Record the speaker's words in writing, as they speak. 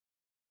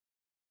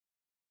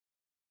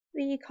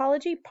The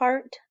ecology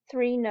part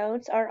 3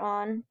 notes are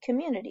on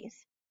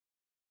communities.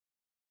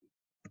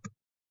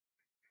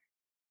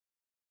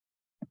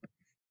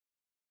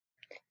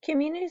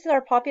 Communities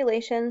are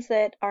populations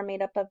that are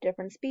made up of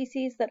different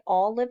species that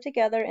all live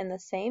together in the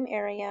same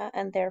area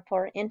and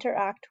therefore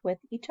interact with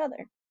each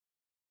other.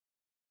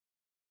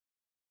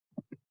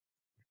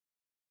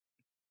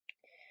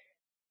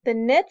 The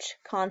niche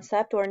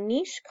concept or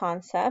niche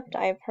concept,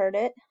 I've heard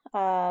it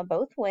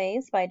both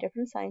ways by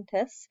different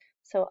scientists,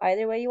 so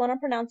either way you want to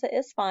pronounce it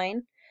is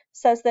fine,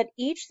 says that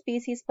each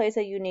species plays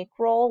a unique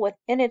role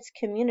within its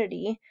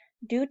community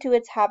due to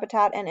its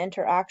habitat and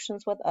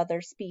interactions with other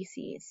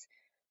species.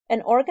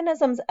 An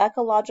organism's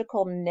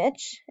ecological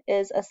niche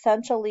is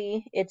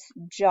essentially its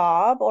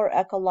job or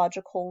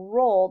ecological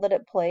role that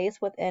it plays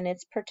within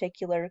its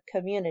particular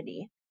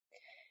community.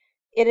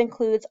 It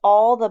includes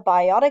all the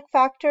biotic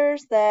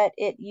factors that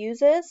it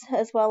uses,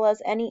 as well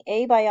as any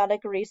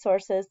abiotic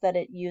resources that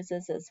it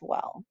uses as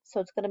well. So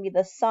it's going to be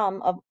the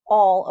sum of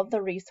all of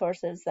the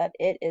resources that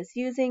it is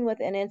using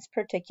within its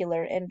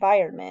particular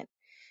environment.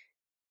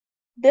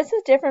 This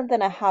is different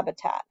than a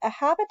habitat. A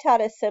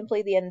habitat is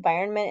simply the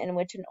environment in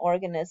which an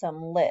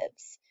organism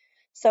lives.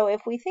 So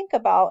if we think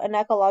about an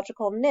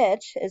ecological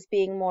niche as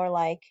being more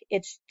like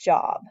its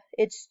job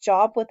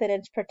within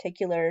its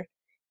particular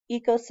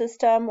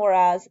ecosystem,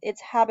 whereas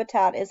its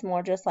habitat is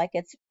more just like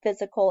its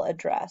physical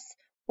address.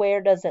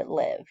 Where does it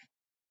live?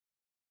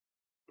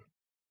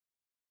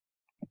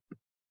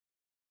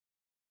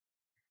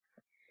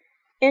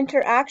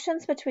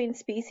 Interactions between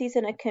species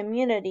in a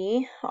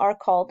community are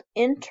called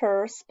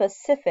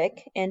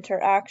interspecific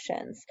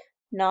interactions,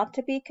 not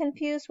to be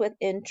confused with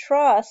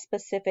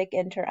intraspecific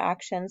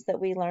interactions that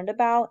we learned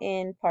about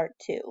in part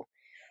 2.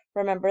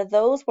 Remember,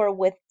 those were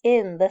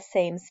within the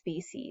same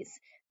species.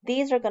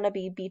 These are going to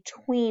be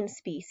between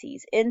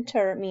species.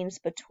 Inter means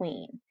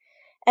between.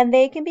 And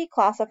they can be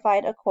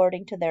classified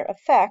according to their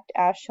effect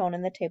as shown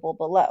in the table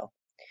below.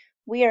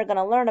 We are going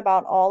to learn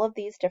about all of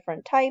these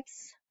different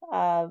types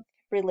of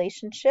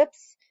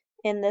relationships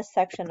in this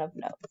section of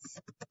notes.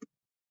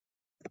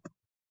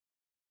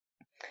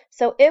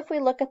 So if we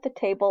look at the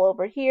table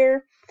over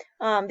here,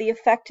 the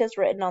effect is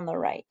written on the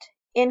right.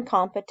 In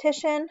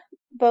competition,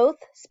 both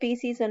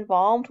species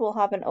involved will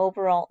have an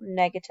overall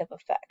negative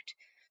effect.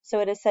 So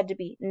it is said to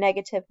be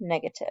negative,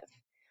 negative.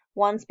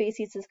 One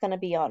species is going to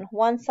be on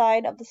one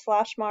side of the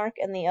slash mark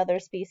and the other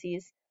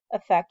species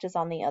effect is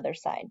on the other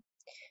side.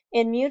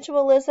 In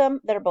mutualism,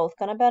 they're both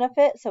going to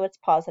benefit, so it's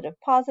positive,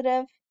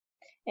 positive.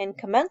 In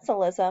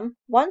commensalism,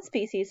 one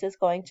species is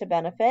going to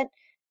benefit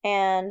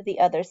and the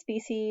other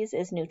species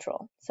is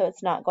neutral. So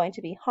it's not going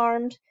to be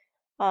harmed,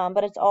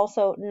 but it's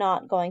also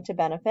not going to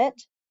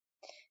benefit.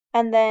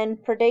 And then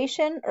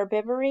predation,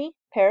 herbivory,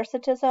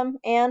 parasitism,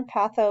 and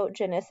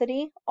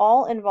pathogenicity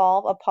all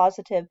involve a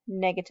positive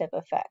negative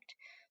effect.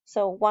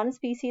 So one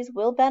species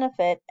will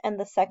benefit and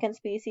the second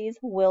species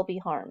will be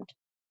harmed.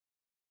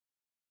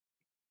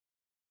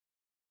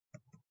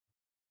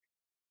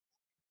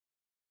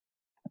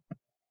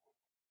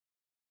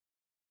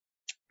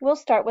 We'll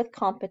start with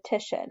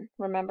competition.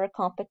 Remember,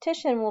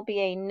 competition will be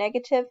a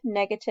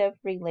negative-negative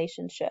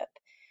relationship.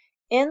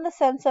 In the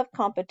sense of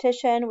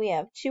competition, we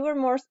have two or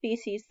more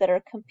species that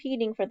are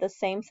competing for the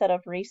same set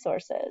of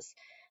resources.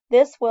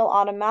 This will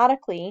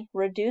automatically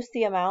reduce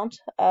the amount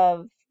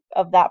of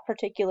that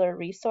particular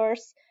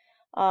resource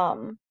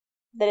that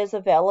is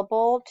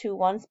available to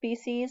one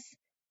species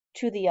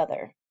to the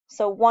other.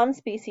 So one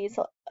species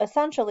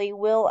essentially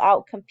will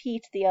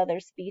outcompete the other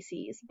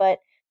species, but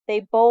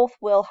they both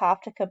will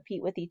have to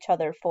compete with each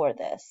other for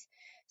this.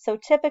 So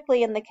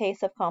typically in the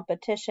case of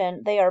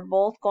competition, they are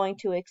both going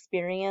to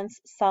experience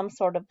some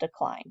sort of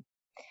decline.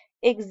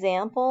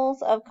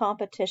 Examples of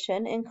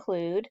competition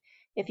include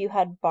if you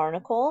had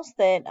barnacles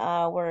that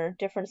were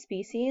different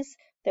species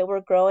that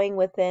were growing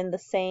within the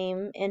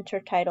same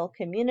intertidal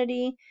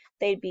community,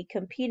 they'd be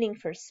competing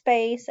for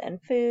space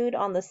and food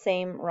on the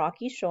same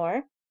rocky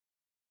shore.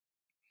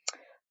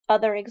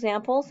 Other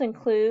examples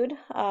include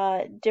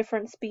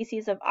different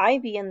species of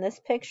ivy in this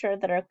picture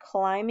that are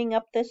climbing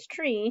up this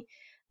tree.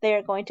 They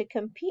are going to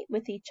compete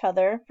with each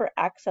other for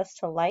access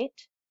to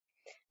light.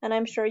 And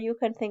I'm sure you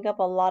can think of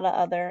a lot of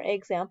other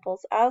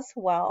examples as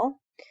well,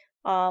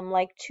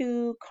 like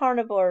two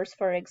carnivores,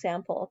 for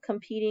example,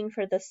 competing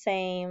for the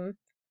same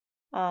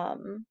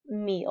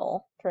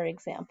meal, for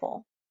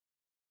example.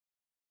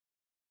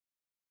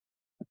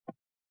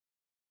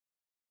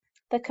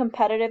 The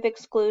competitive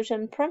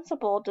exclusion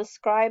principle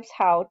describes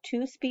how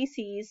two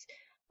species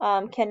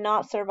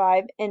cannot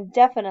survive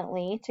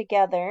indefinitely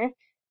together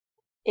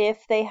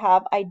if they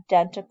have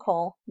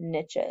identical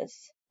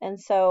niches. And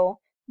so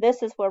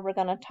this is where we're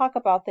going to talk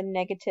about the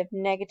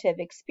negative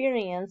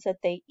experience that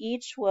they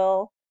each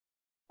will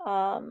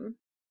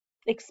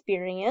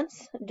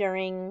experience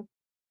during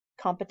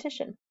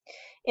competition.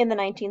 In the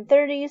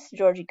 1930s,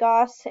 Georgie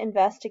Goss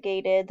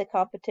investigated the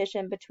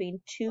competition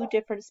between two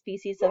different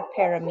species of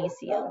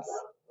parameciums.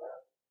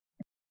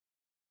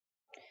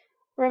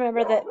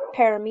 Remember that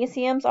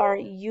parameciums are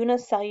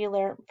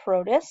unicellular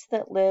protists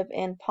that live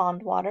in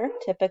pond water,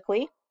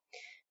 typically.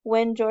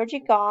 When Georgie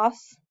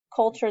Goss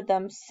cultured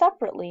them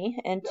separately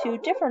in two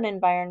different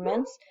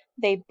environments,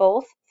 they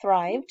both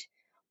thrived,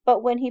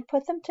 but when he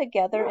put them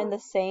together in the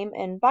same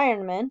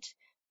environment,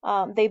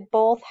 they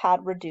both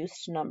had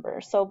reduced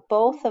numbers. So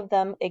both of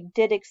them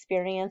did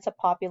experience a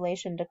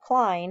population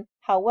decline.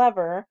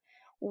 However,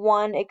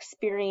 one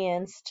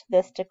experienced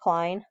this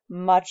decline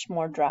much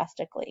more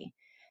drastically.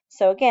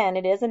 So again,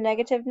 it is a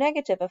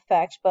negative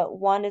effect, but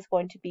one is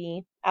going to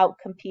be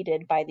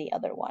outcompeted by the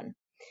other one.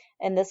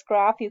 In this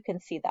graph, you can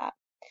see that.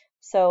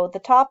 So the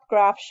top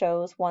graph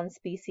shows one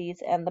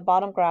species and the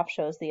bottom graph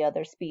shows the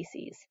other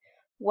species.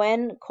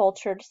 When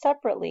cultured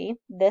separately,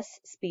 this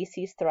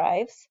species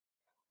thrives.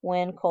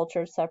 When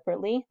cultured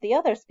separately, the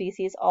other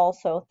species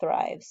also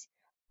thrives.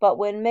 But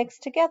when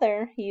mixed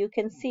together, you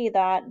can see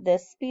that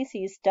this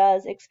species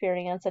does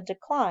experience a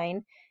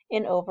decline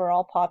in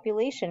overall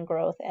population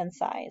growth and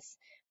size,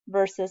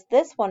 versus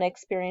this one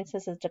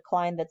experiences a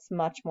decline that's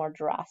much more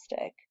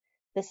drastic.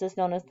 This is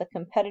known as the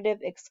competitive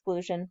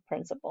exclusion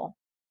principle.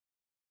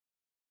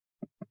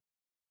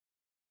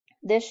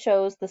 This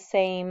shows the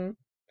same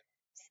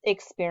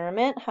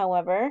experiment,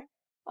 however,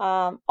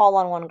 all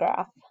on one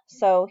graph.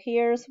 So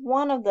here's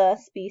one of the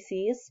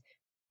species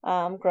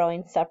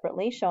growing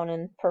separately, shown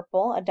in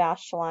purple, a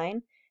dashed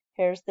line.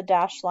 Here's the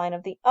dashed line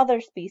of the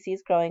other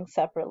species growing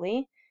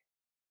separately.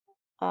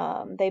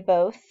 They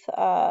both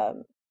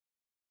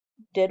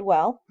did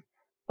well,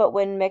 but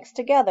when mixed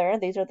together,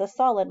 these are the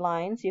solid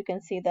lines, you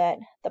can see that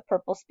the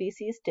purple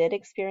species did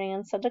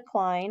experience a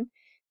decline,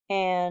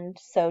 and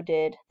so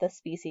did the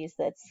species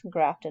that's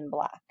graphed in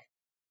black.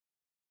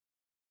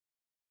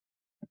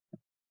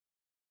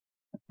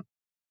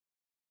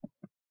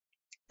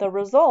 The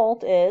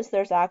result is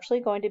there's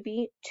actually going to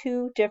be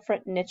two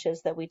different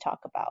niches that we talk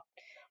about.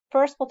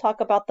 First, we'll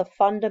talk about the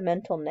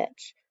fundamental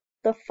niche.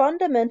 The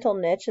fundamental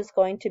niche is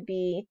going to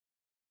be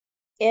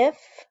if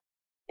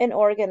an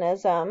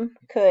organism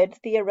could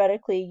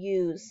theoretically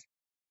use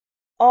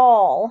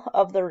all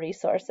of the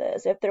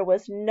resources, if there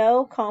was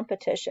no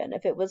competition,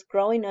 if it was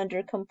growing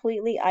under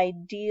completely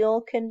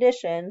ideal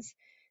conditions,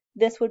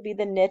 this would be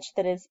the niche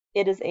that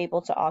it is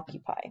able to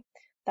occupy.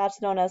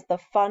 That's known as the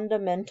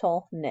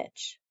fundamental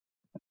niche.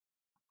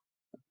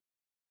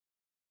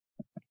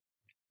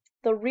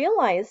 The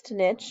realized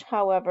niche,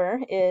 however,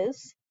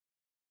 is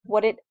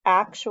what it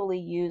actually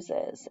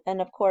uses.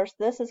 And of course,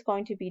 this is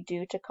going to be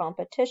due to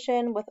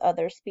competition with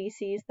other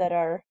species that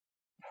are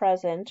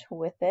present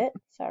with it.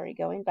 Sorry,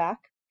 going back.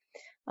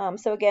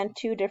 So again,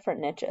 two different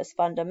niches.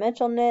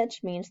 Fundamental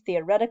niche means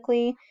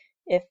theoretically,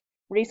 if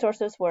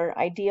resources were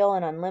ideal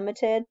and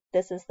unlimited,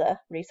 this is the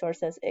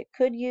resources it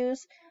could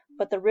use.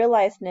 But the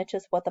realized niche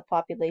is what the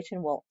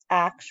population will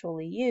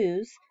actually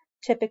use,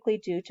 typically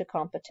due to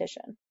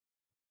competition.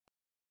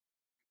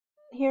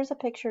 Here's a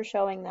picture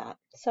showing that.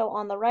 So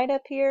on the right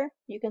up here,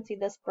 you can see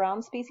this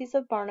brown species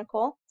of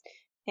barnacle,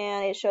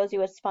 and it shows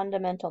you its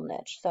fundamental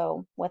niche.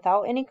 So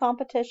without any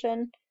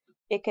competition,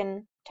 it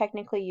can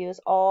technically use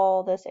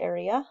all this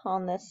area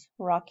on this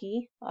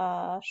rocky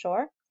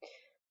shore.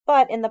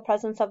 But in the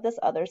presence of this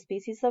other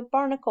species of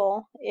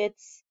barnacle,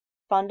 its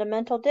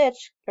fundamental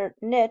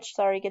niche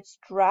gets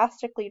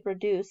drastically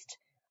reduced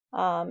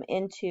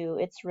into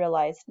its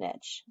realized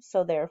niche.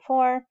 So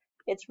therefore,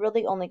 it's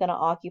really only going to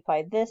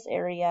occupy this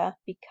area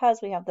because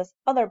we have this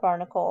other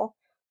barnacle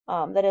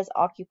that is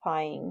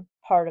occupying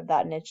part of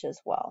that niche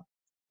as well.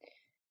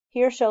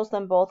 Here shows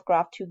them both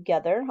graphed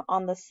together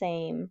on the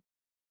same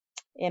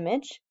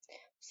image.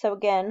 So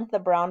again, the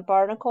brown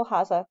barnacle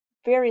has a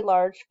very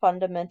large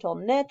fundamental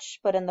niche,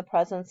 but in the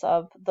presence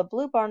of the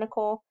blue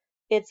barnacle,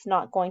 it's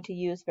not going to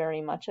use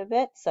very much of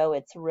it. So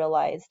its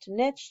realized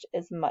niche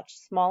is much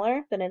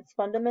smaller than its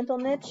fundamental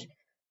niche.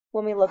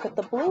 When we look at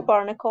the blue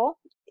barnacle,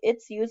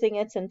 it's using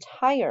its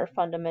entire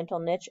fundamental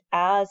niche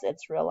as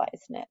its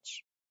realized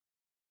niche.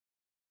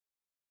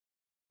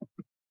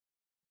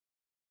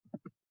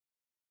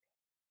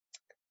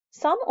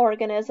 Some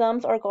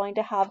organisms are going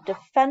to have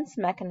defense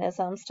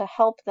mechanisms to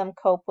help them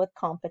cope with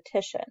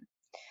competition.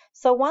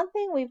 So one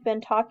thing we've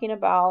been talking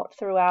about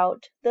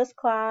throughout this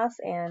class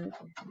and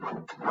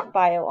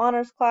bio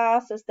honors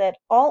class is that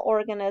all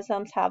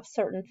organisms have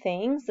certain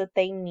things that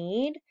they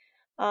need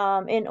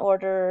in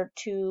order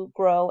to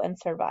grow and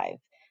survive.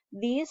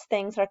 These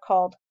things are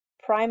called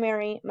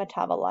primary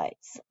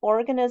metabolites.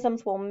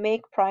 Organisms will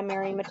make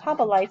primary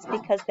metabolites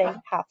because they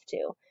have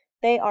to.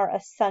 They are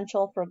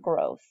essential for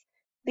growth.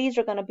 These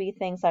are going to be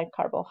things like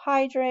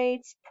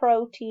carbohydrates,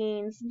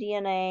 proteins,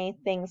 DNA,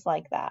 things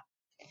like that.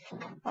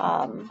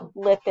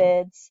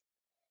 Lipids.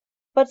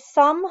 But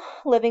some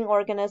living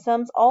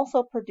organisms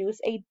also produce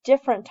a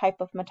different type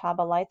of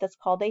metabolite that's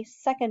called a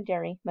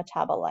secondary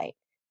metabolite.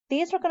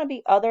 These are going to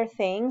be other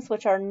things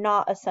which are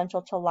not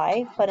essential to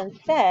life, but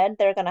instead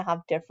they're going to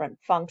have different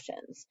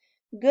functions.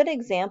 Good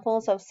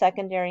examples of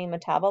secondary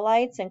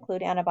metabolites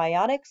include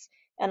antibiotics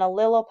and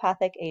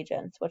allelopathic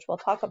agents, which we'll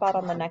talk about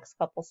on the next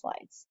couple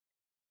slides.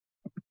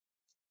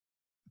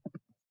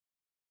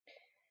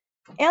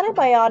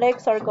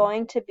 Antibiotics are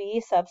going to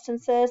be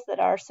substances that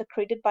are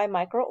secreted by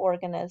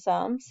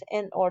microorganisms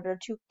in order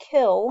to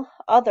kill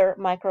other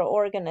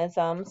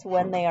microorganisms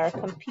when they are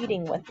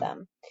competing with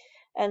them.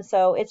 And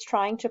so it's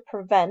trying to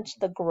prevent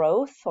the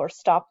growth or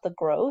stop the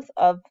growth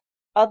of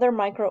other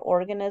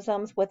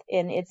microorganisms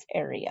within its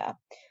area.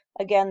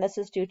 Again, this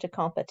is due to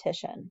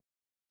competition.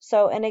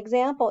 So an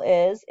example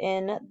is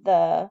in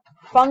the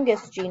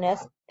fungus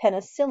genus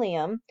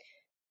Penicillium.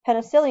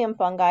 Penicillium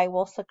fungi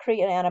will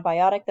secrete an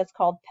antibiotic that's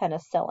called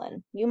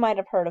penicillin. You might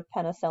have heard of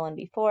penicillin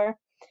before.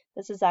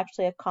 This is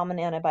actually a common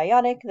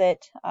antibiotic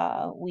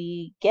that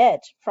we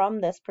get from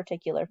this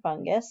particular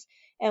fungus,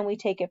 and we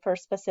take it for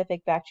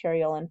specific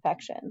bacterial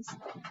infections.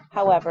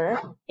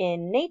 However,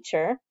 in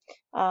nature,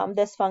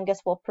 this fungus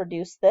will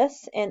produce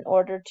this in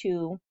order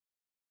to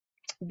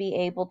be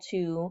able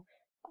to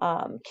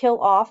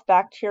kill off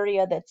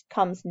bacteria that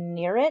comes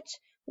near it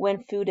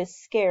when food is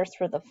scarce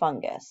for the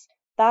fungus.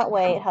 That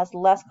way it has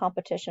less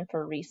competition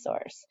for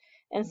resource.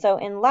 And so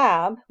in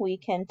lab, we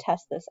can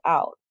test this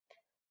out.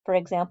 For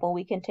example,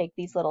 we can take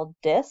these little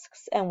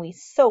discs and we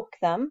soak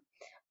them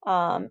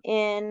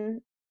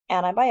in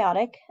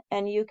antibiotic,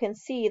 and you can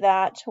see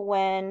that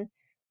when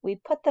we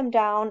put them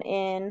down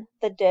in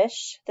the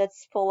dish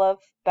that's full of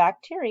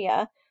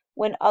bacteria,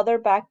 when other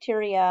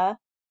bacteria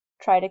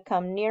try to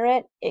come near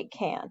it, it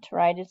can't,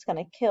 right? It's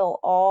going to kill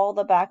all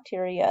the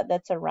bacteria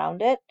that's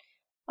around it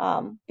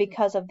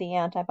because of the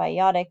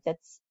antibiotic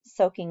that's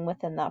soaking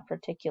within that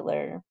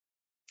particular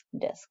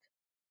disc.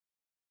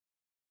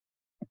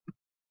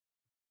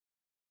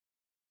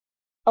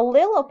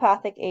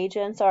 Allelopathic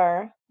agents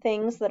are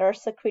things that are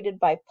secreted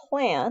by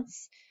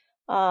plants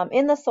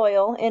in the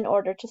soil in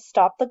order to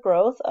stop the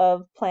growth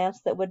of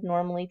plants that would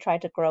normally try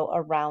to grow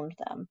around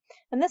them.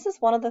 And this is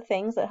one of the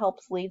things that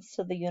helps leads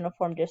to the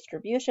uniform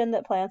distribution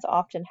that plants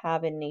often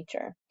have in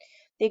nature.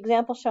 The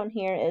example shown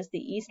here is the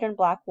eastern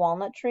black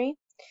walnut tree.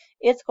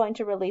 It's going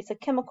to release a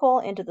chemical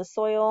into the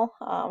soil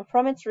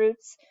from its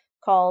roots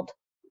called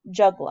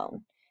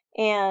juglone.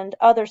 And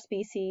other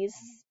species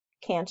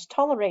can't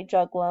tolerate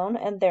juglone,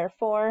 and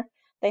therefore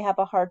they have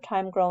a hard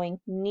time growing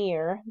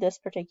near this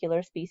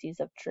particular species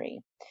of tree.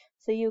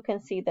 So you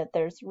can see that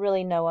there's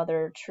really no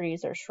other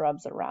trees or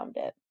shrubs around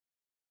it.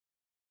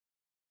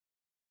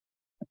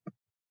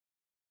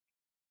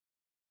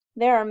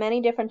 There are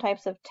many different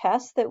types of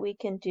tests that we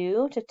can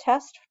do to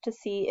test to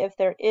see if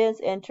there is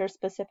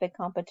interspecific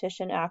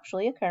competition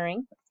actually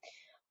occurring.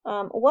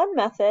 One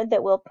method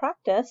that we'll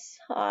practice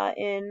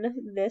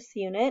in this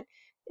unit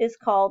is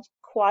called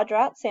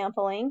quadrat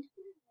sampling,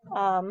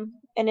 and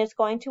it's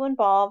going to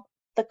involve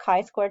the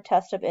chi-squared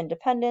test of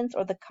independence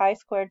or the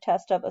chi-squared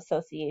test of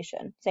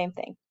association, same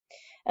thing.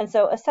 And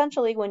so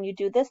essentially when you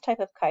do this type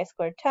of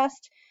chi-squared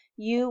test,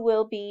 you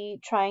will be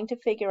trying to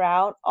figure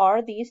out,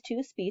 are these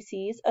two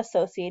species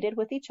associated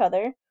with each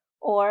other,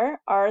 or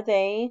are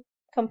they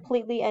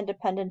completely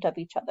independent of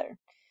each other?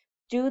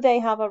 Do they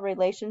have a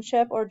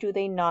relationship or do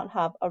they not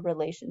have a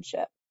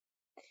relationship?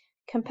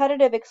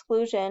 Competitive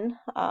exclusion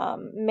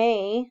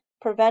may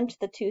prevent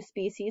the two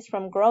species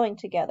from growing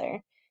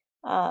together.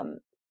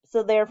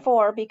 So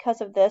therefore,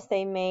 because of this,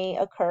 they may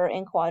occur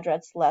in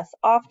quadrats less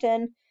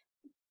often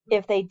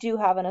if they do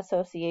have an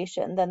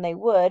association than they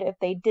would if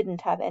they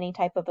didn't have any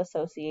type of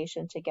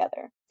association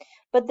together.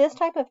 But this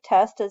type of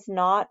test does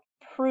not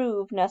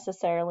prove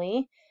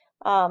necessarily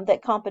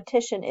that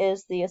competition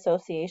is the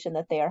association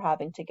that they are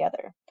having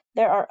together.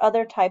 There are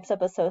other types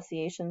of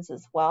associations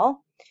as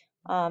well.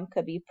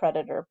 Could be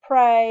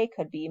predator-prey,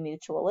 could be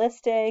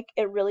mutualistic.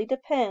 It really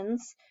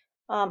depends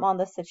on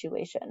the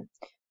situation.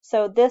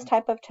 So this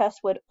type of test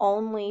would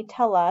only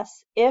tell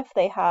us if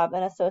they have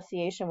an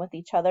association with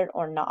each other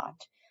or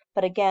not.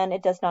 But again,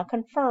 it does not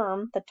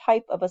confirm the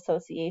type of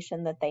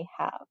association that they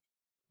have.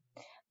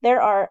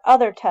 There are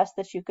other tests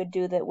that you could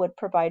do that would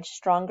provide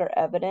stronger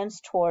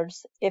evidence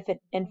towards if it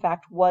in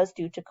fact was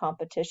due to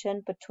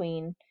competition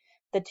between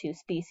the two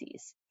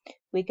species.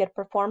 We could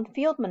perform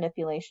field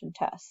manipulation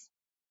tests.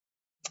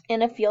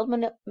 In a field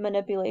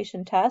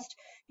manipulation test,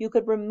 you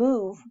could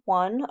remove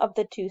one of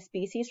the two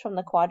species from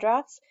the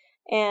quadrats,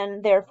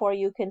 and therefore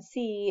you can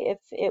see if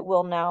it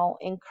will now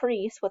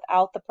increase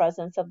without the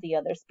presence of the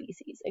other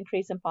species,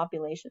 increase in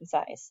population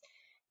size.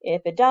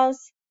 If it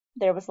does,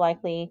 there was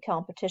likely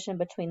competition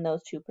between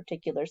those two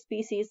particular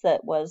species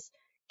that was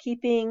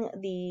keeping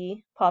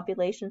the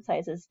population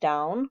sizes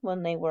down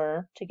when they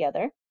were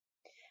together.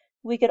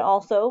 We could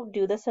also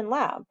do this in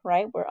lab,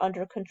 right? Where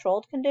under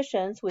controlled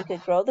conditions, we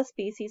could grow the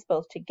species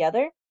both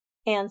together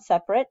and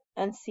separate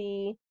and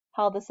see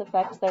how this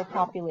affects their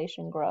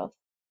population growth.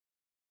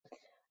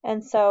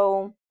 And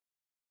so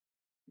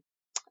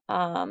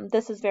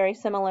this is very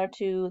similar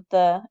to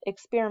the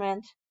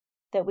experiment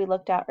that we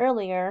looked at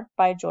earlier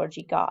by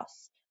Georgie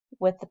Goss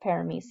with the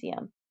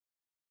paramecium.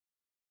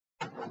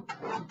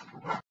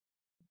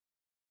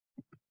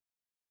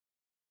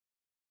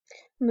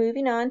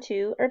 Moving on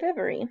to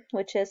herbivory,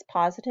 which is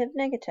positive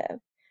negative.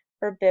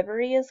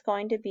 Herbivory is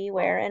going to be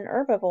where an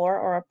herbivore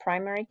or a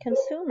primary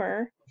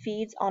consumer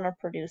feeds on a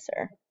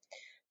producer.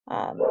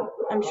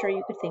 I'm sure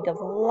you could think of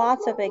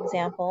lots of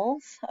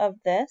examples of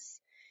this.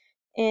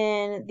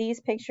 In these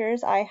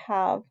pictures, I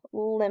have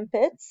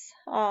limpets,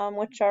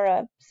 which are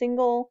a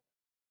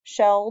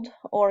single-shelled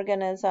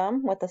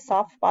organism with a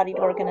soft-bodied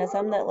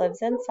organism that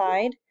lives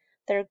inside.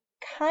 They're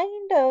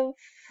kind of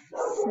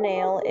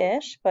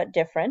snail-ish, but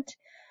different.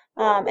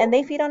 And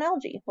they feed on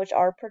algae, which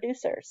are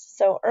producers.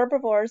 So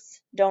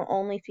herbivores don't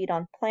only feed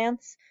on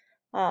plants.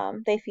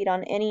 They feed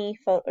on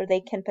or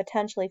they can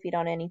potentially feed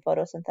on any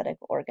photosynthetic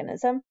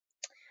organism.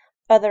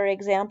 Other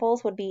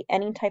examples would be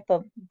any type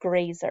of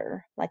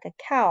grazer, like a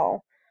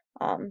cow.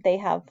 They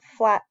have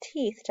flat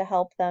teeth to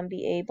help them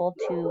be able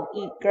to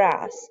eat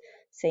grass.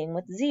 Same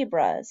with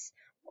zebras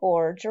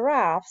or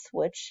giraffes,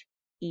 which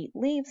eat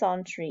leaves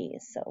on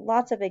trees. So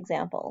lots of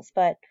examples,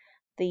 but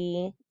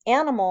the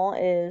animal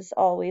is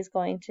always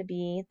going to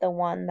be the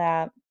one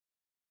that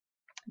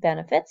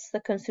benefits.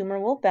 The consumer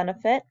will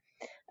benefit.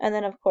 And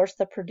then, of course,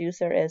 the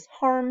producer is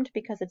harmed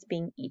because it's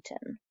being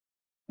eaten.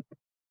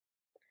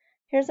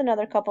 Here's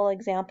another couple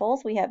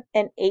examples. We have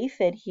an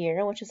aphid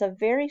here, which is a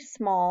very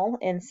small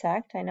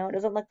insect. I know it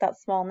doesn't look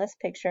that small in this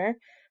picture,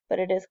 but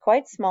it is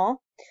quite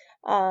small.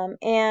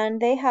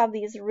 And they have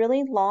these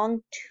really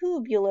long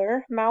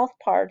tubular mouth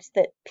parts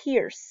that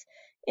pierce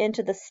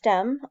into the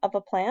stem of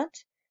a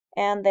plant,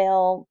 and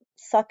they'll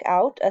suck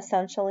out,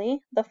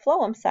 essentially, the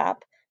phloem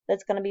sap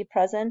that's going to be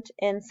present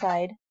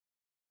inside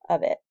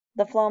of it.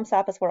 The phloem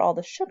sap is where all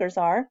the sugars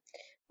are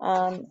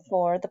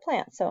for the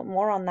plant. So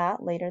more on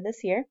that later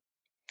this year.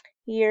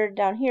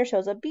 Down here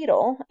shows a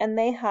beetle, and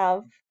they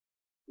have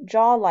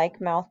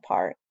jaw-like mouth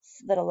parts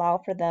that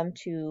allow for them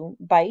to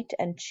bite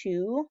and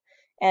chew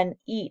and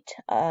eat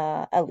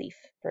a leaf,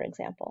 for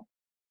example.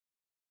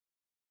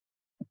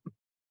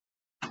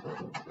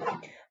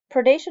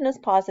 Predation is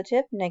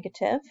positive,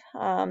 negative.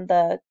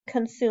 The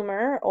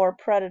consumer or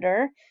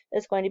predator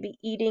is going to be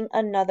eating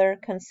another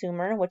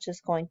consumer, which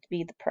is going to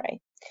be the prey.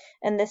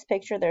 In this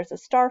picture, there's a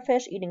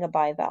starfish eating a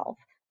bivalve.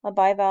 A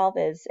bivalve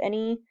is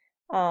any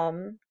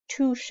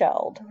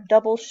two-shelled,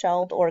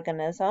 double-shelled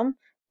organism,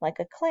 like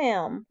a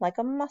clam, like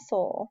a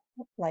mussel,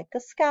 like a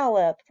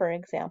scallop, for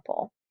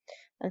example.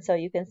 And so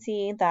you can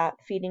see that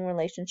feeding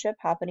relationship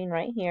happening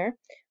right here.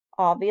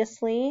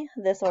 Obviously,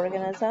 this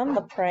organism,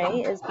 the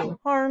prey, is being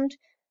harmed,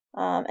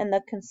 and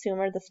the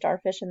consumer, the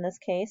starfish in this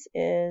case,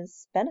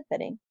 is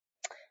benefiting.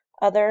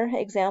 Other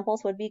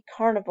examples would be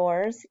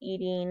carnivores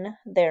eating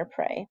their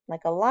prey,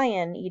 like a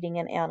lion eating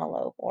an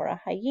antelope, or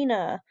a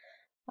hyena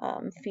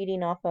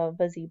feeding off of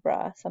a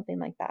zebra, something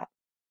like that.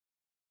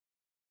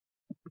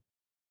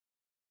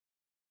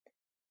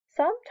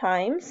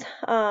 Sometimes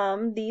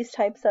these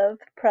types of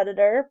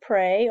predator,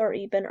 prey, or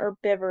even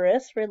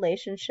herbivorous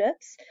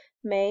relationships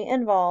may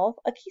involve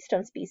a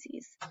keystone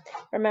species.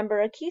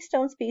 Remember, a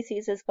keystone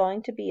species is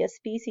going to be a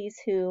species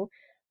who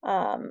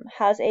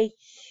has a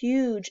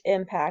huge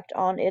impact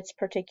on its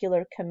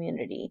particular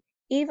community,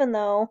 even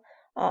though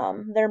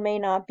there may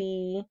not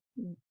be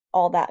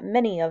all that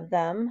many of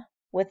them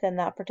within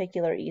that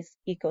particular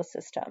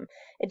ecosystem.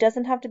 It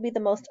doesn't have to be the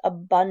most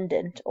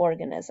abundant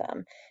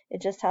organism.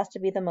 It just has to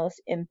be the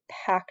most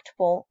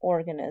impactful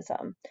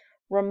organism.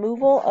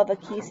 Removal of a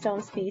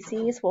keystone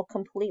species will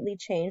completely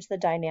change the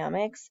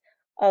dynamics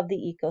of the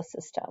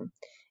ecosystem.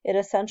 It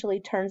essentially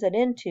turns it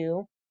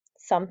into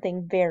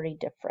something very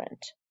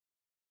different.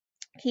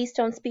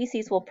 Keystone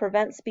species will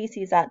prevent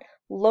species at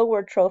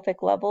lower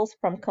trophic levels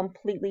from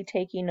completely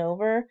taking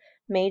over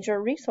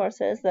major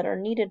resources that are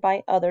needed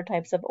by other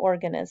types of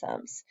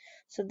organisms.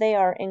 So they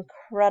are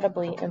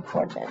incredibly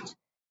important.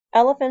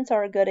 Elephants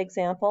are a good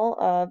example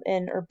of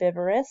an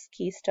herbivorous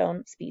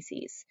keystone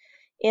species.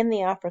 In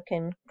the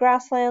African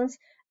grasslands,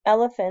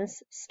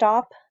 elephants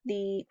stop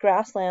the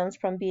grasslands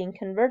from being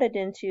converted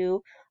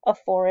into a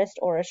forest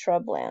or a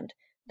shrubland.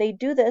 They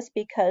do this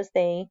because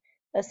they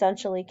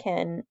essentially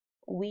can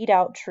weed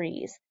out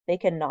trees. They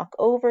can knock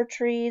over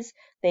trees.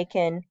 They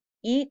can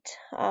eat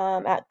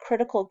at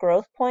critical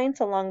growth points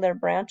along their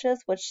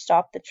branches, which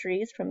stop the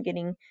trees from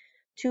getting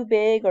too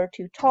big or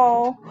too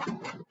tall.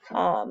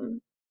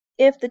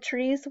 If the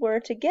trees were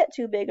to get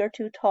too big or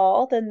too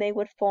tall, then they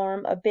would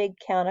form a big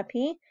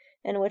canopy,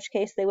 in which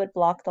case they would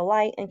block the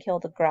light and kill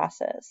the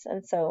grasses.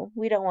 And so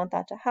we don't want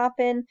that to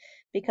happen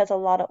because a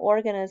lot of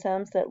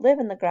organisms that live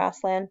in the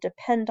grassland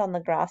depend on the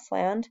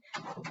grassland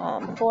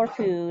for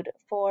food,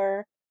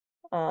 for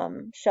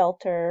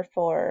shelter,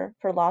 for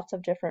lots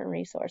of different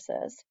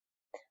resources.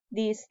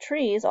 These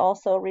trees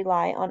also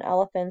rely on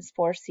elephants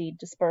for seed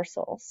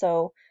dispersal.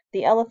 So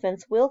the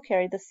elephants will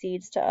carry the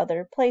seeds to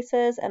other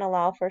places and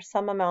allow for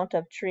some amount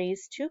of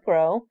trees to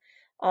grow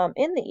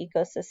in the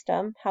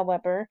ecosystem.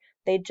 However,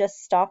 they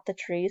just stop the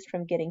trees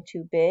from getting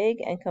too big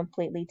and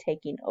completely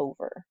taking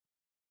over.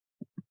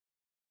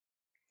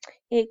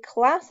 A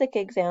classic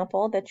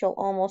example that you'll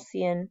almost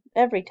see in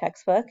every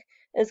textbook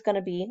is going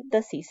to be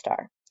the sea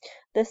star.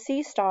 The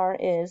sea star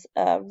is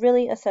a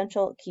really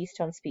essential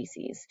keystone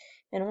species,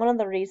 and one of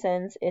the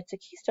reasons it's a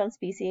keystone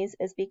species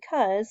is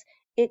because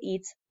it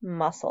eats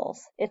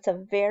mussels. It's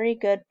a very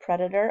good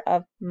predator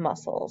of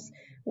mussels.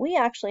 We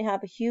actually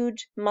have a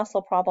huge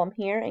mussel problem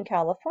here in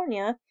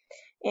California,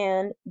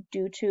 and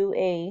due to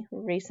a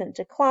recent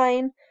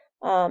decline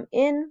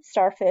in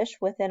starfish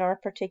within our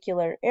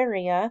particular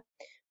area,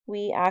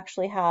 we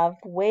actually have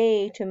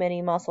way too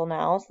many mussel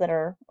now that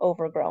are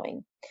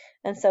overgrowing.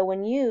 And so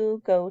when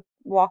you go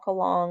walk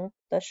along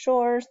the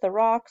shores, the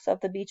rocks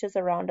of the beaches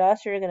around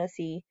us, you're going to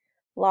see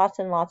lots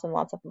and lots and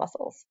lots of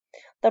mussels.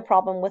 The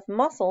problem with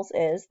mussels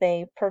is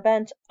they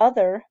prevent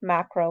other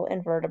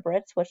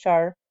macroinvertebrates, which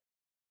are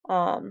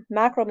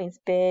macro means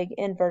big,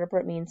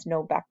 invertebrate means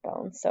no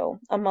backbone. So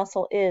a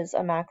mussel is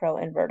a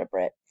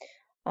macroinvertebrate.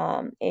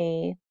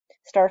 A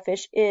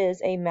starfish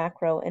is a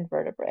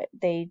macroinvertebrate.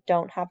 They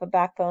don't have a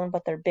backbone,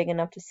 but they're big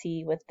enough to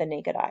see with the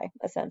naked eye,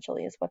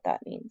 essentially, is what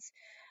that means.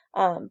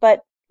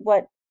 But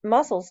what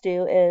mussels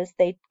do is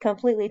they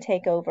completely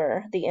take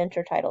over the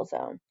intertidal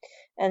zone.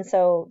 And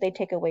so they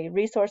take away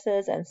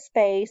resources and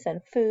space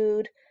and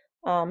food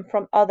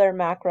from other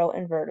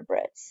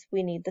macroinvertebrates.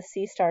 We need the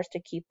sea stars to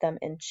keep them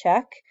in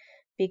check,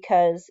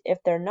 because if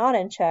they're not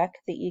in check,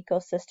 the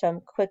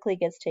ecosystem quickly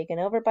gets taken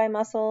over by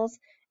mussels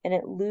and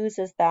it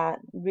loses that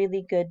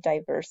really good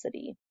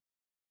diversity.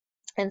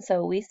 And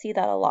so we see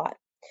that a lot.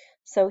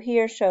 So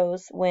here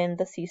shows when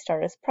the sea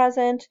star is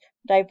present,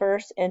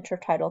 diverse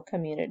intertidal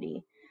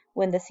community.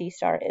 When the sea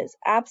star is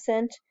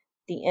absent,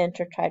 the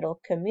intertidal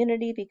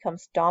community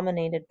becomes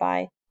dominated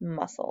by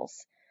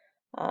mussels.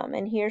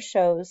 And here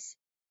shows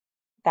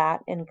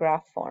that in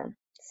graph form.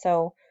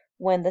 So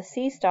when the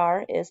sea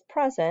star is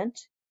present,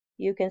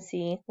 you can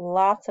see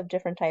lots of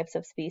different types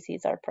of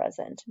species are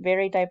present,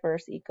 very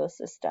diverse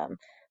ecosystem.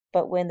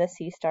 But when the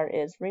sea star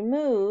is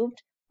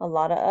removed, a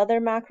lot of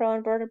other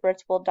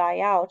macroinvertebrates will die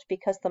out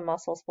because the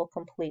mussels will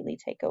completely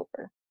take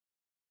over.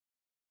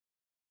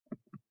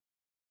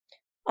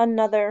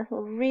 Another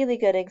really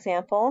good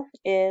example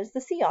is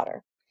the sea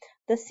otter.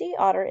 The sea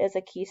otter is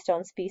a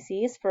keystone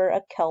species for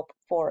a kelp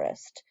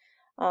forest.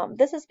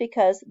 This is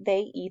because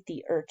they eat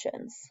the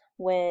urchins.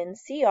 When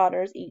sea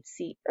otters eat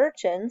sea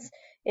urchins,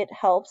 it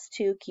helps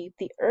to keep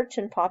the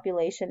urchin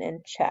population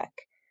in check.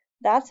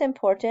 That's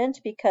important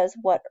because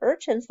what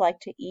urchins like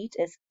to eat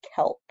is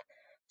kelp.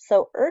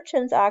 So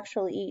urchins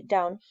actually eat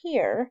down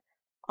here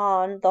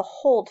on the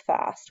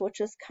holdfast, which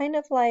is kind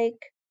of like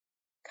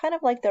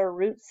their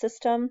root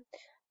system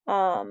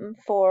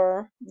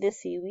for the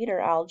seaweed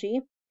or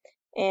algae.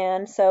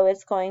 And so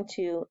it's going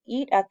to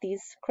eat at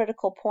these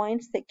critical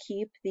points that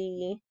keep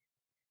the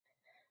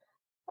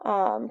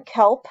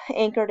kelp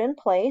anchored in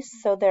place.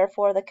 So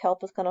therefore the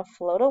kelp is going to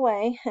float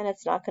away and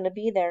it's not going to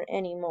be there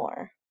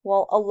anymore.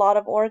 Well, a lot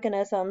of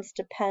organisms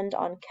depend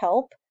on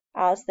kelp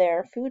as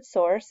their food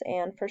source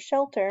and for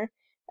shelter.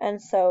 And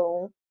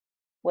so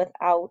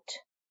without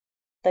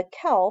the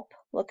kelp,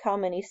 look how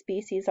many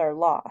species are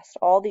lost.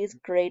 All these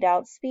grayed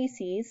out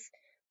species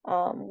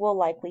will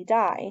likely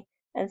die.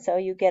 And so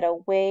you get a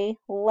way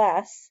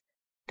less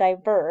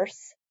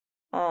diverse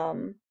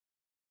ecosystem.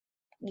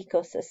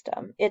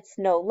 It's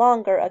no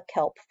longer a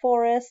kelp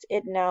forest.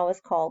 It now is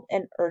called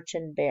an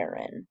urchin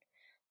barren.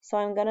 So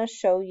I'm going to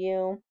show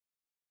you,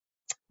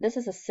 this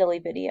is a silly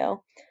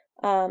video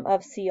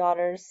of sea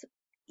otters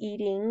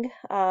eating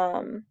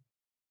the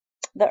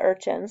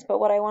urchins. But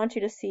what I want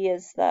you to see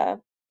is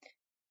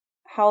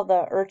how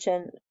the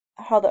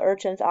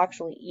urchins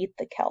actually eat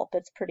the kelp.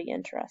 It's pretty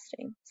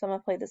interesting. So I'm going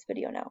to play this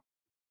video now.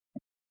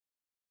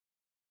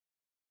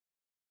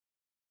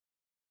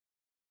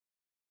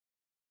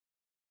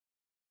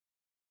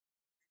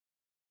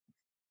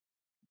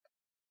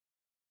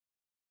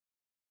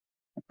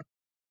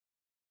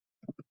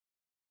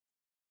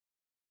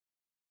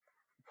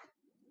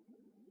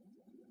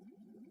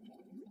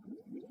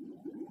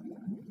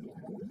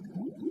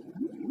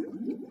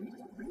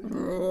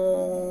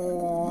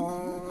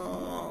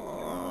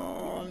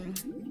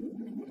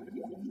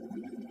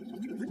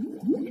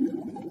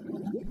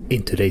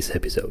 In today's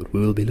episode,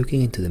 we will be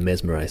looking into the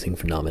mesmerizing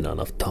phenomenon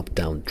of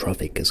top-down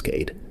trophic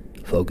cascade,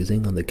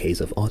 focusing on the case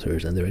of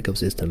otters and their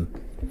ecosystem.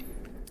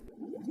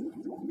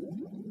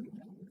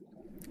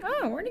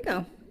 Oh, where'd he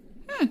go?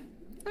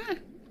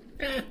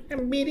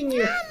 I'm beating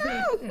you.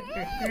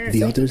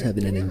 The otters have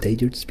been an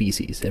endangered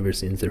species ever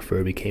since their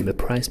fur became a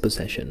prized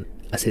possession,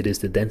 as it is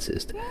the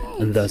densest,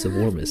 and thus the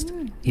warmest,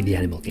 in the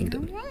animal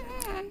kingdom.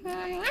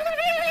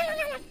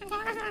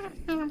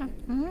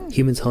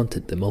 Humans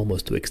hunted them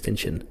almost to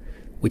extinction,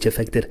 which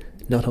affected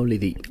not only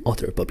the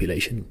otter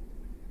population,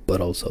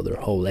 but also their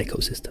whole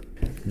ecosystem.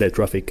 The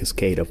trophic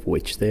cascade of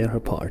which they are a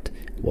part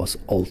was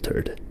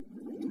altered.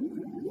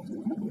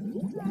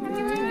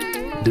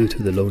 Due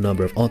to the low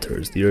number of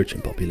otters, the urchin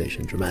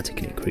population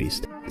dramatically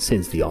increased,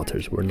 since the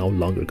otters were no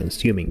longer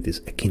consuming these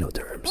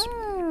echinoderms.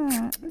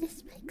 The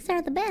spikes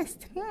are the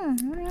best.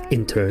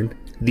 In turn,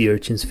 the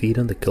urchins feed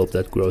on the kelp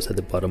that grows at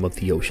the bottom of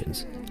the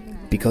oceans.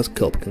 Because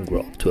kelp can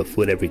grow up to a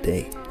foot every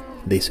day,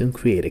 they soon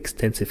create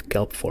extensive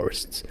kelp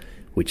forests,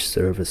 which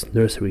serve as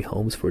nursery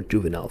homes for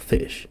juvenile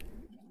fish.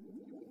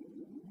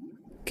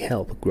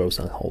 Kelp grows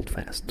on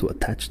holdfast to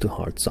attach to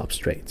hard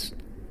substrates.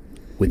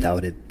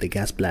 Without it, the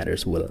gas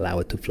bladders will allow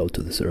it to float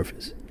to the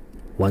surface.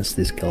 Once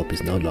this kelp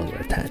is no longer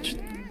attached,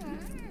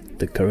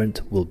 the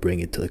current will bring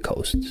it to the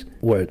coasts,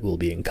 where it will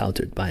be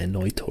encountered by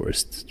annoyed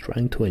tourists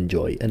trying to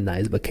enjoy a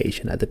nice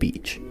vacation at the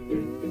beach.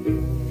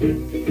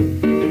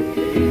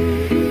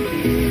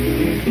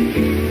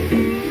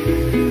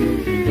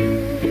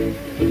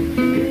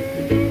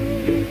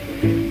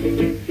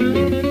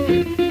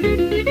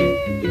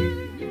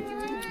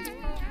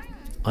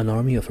 An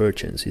army of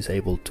urchins is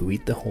able to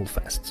eat the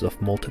holdfasts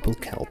of multiple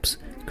kelps,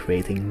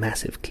 creating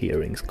massive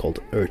clearings called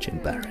urchin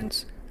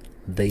barrens.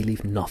 They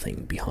leave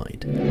nothing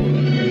behind.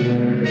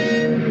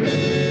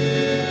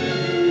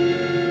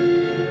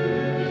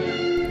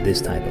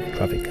 This type of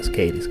trophic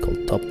cascade is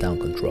called top-down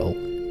control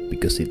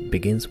because it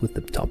begins with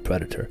the top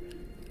predator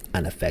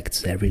and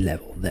affects every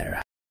level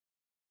there.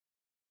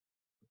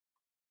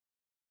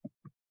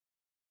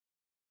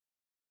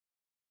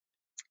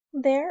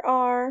 There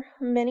are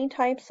many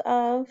types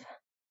of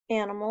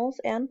animals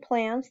and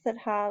plants that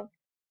have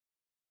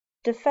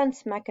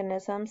defense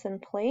mechanisms in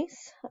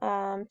place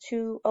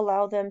to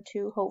allow them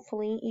to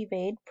hopefully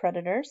evade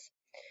predators.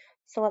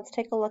 So let's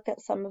take a look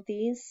at some of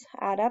these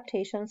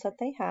adaptations that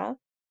they have.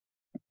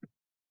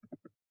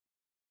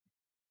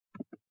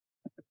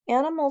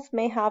 Animals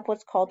may have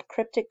what's called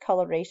cryptic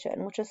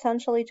coloration, which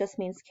essentially just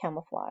means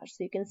camouflage.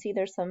 So you can see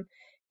there's some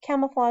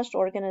camouflaged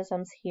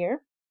organisms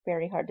here.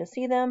 Very hard to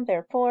see them,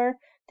 therefore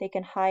they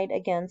can hide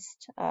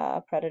against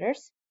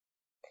predators.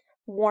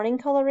 Warning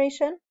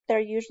coloration, they're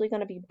usually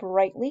going to be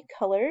brightly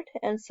colored,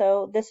 and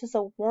so this is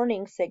a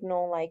warning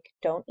signal like,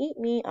 don't eat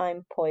me,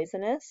 I'm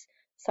poisonous,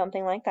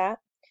 something like that.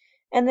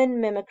 And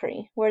then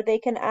mimicry, where they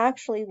can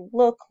actually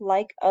look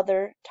like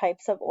other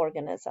types of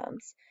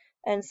organisms.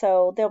 And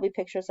so there'll be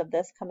pictures of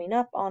this coming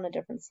up on a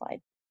different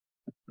slide.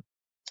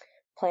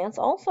 Plants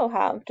also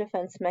have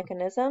defense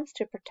mechanisms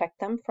to protect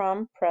them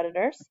from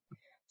predators.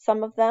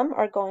 Some of them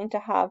are going to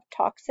have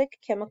toxic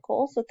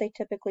chemicals that they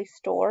typically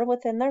store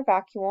within their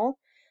vacuole.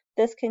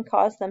 This can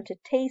cause them to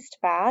taste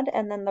bad,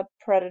 and then the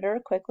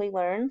predator quickly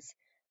learns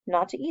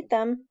not to eat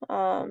them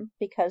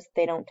because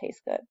they don't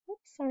taste good.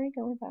 Oops, sorry,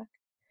 going back.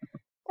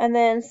 And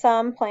then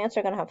some plants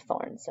are going to have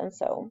thorns, and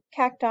so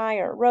cacti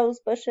or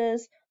rose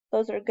bushes,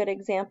 those are good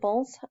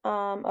examples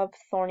of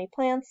thorny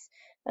plants.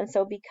 And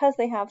so because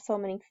they have so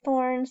many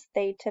thorns,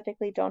 they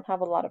typically don't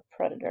have a lot of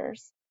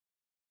predators.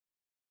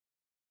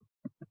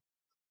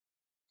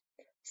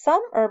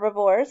 Some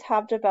herbivores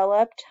have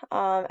developed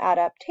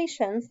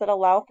adaptations that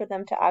allow for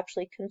them to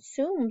actually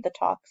consume the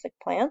toxic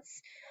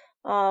plants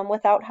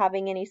without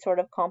having any sort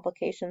of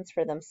complications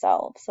for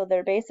themselves. So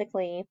they're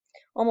basically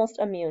almost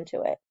immune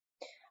to it.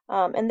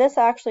 And this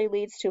actually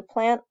leads to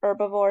plant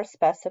herbivore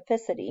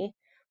specificity,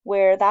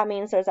 where that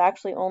means there's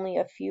actually only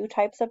a few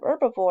types of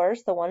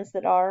herbivores, the ones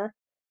that are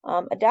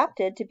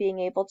adapted to being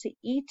able to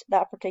eat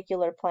that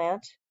particular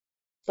plant.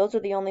 Those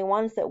are the only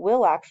ones that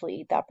will actually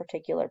eat that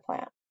particular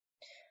plant.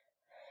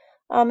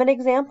 An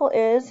example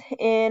is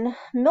in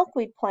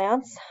milkweed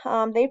plants,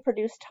 they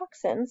produce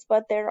toxins,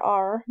 but there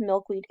are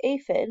milkweed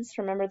aphids.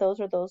 Remember, those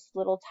are those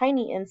little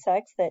tiny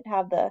insects that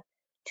have the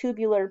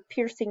tubular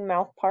piercing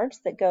mouth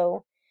parts that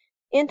go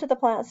into the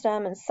plant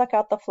stem and suck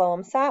out the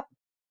phloem sap.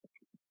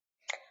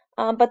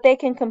 But they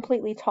can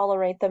completely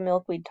tolerate the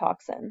milkweed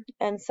toxin.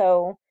 And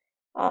so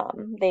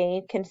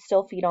they can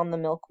still feed on the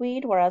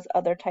milkweed, whereas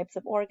other types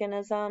of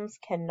organisms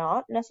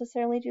cannot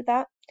necessarily do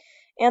that.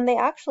 And they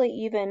actually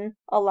even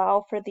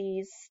allow for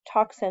these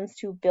toxins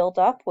to build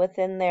up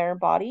within their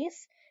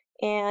bodies,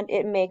 and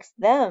it makes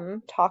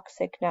them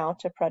toxic now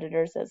to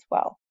predators as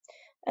well.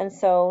 And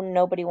so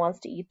nobody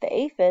wants to eat the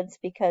aphids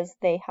because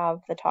they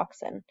have the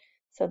toxin.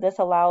 So this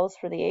allows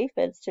for the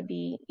aphids to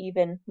be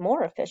even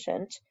more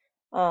efficient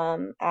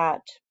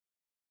at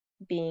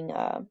being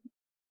an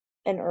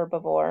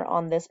herbivore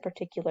on this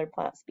particular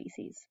plant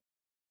species.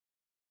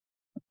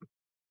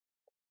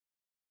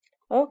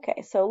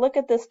 Okay, so look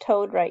at this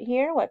toad right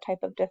here. What type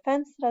of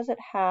defense does it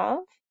have?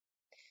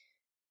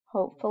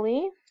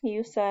 Hopefully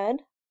you said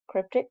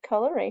cryptic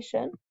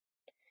coloration.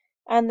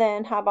 And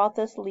then how about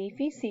this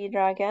leafy sea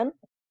dragon?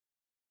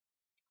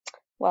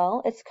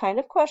 Well, it's kind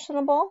of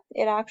questionable.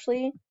 It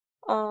actually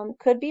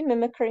could be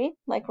mimicry.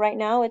 Like right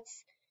now,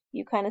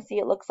 you kind of see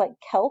it looks like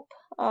kelp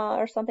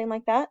or something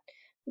like that.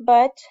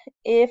 But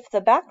if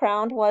the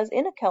background was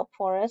in a kelp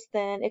forest,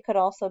 then it could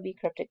also be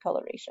cryptic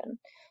coloration.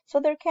 So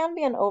there can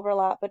be an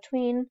overlap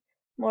between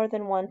more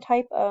than one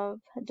type of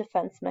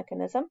defense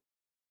mechanism.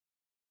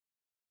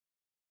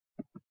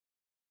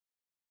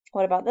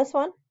 What about this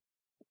one?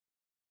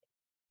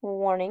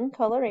 Warning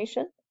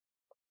coloration.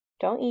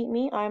 Don't eat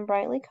me, I'm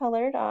brightly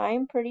colored,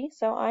 I'm pretty,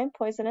 so I'm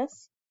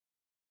poisonous.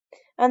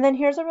 And then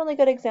here's a really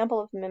good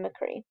example of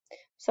mimicry.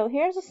 So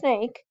here's a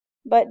snake,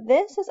 but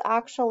this is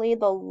actually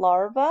the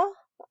larva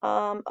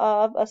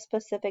of a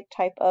specific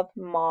type of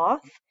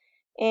moth,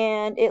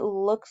 and it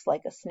looks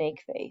like a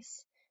snake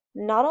face.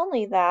 Not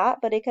only that,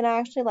 but it can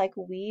actually like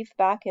weave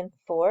back and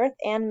forth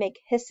and make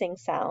hissing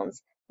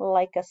sounds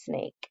like a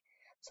snake.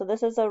 So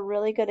this is a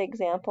really good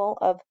example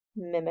of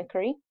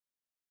mimicry.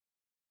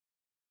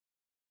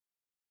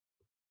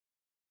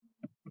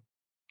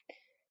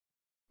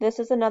 This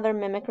is another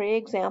mimicry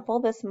example.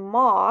 This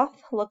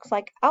moth looks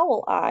like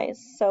owl eyes.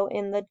 So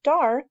in the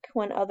dark,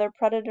 when other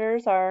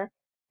predators are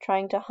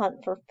trying to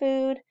hunt for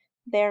food,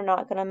 they're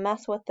not going to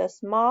mess with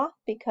this moth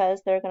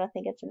because they're going to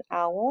think it's an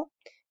owl.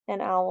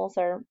 And owls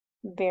are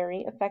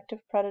very effective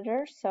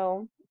predators,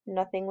 so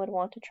nothing would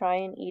want to try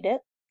and eat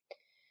it.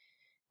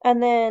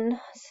 And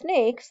then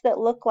snakes that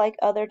look like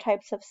other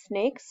types of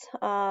snakes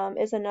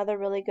is another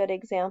really good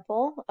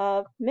example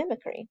of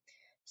mimicry.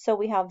 So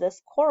we have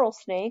this coral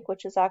snake,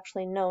 which is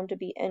actually known to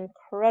be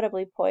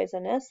incredibly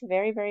poisonous,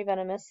 very, very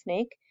venomous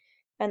snake.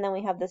 And then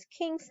we have this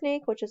king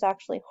snake, which is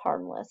actually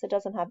harmless. It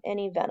doesn't have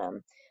any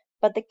venom.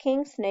 But the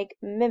king snake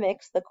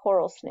mimics the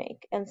coral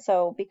snake. And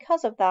so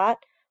because of that,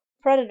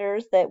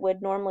 predators that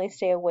would normally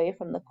stay away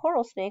from the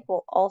coral snake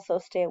will also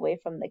stay away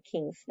from the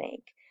king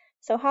snake.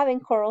 So having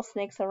coral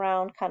snakes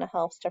around kind of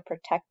helps to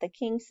protect the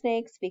king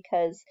snakes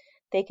because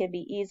they could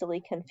be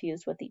easily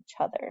confused with each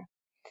other.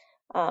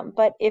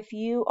 But if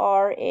you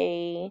are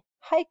a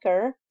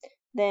hiker,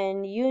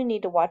 then you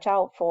need to watch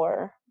out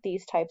for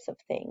these types of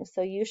things.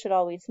 So you should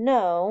always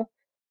know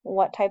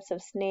what types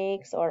of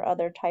snakes or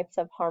other types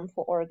of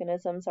harmful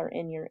organisms are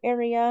in your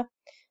area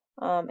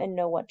and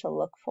know what to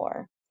look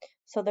for.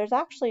 So there's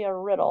actually a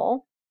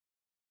riddle.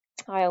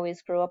 I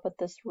always grew up with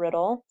this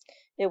riddle.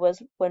 It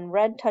was, when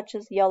red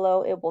touches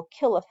yellow, it will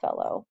kill a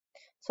fellow.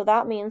 So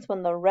that means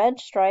when the red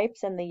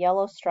stripes and the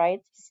yellow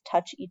stripes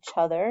touch each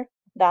other,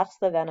 that's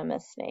the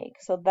venomous snake.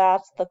 So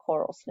that's the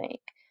coral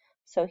snake.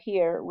 So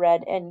here,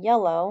 red and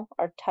yellow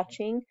are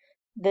touching.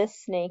 This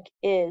snake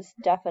is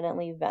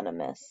definitely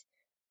venomous.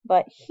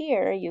 But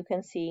here you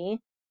can see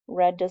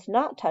red does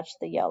not touch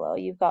the yellow.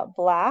 You've got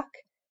black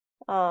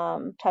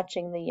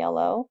touching the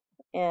yellow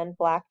and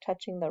black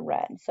touching the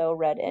red. So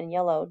red and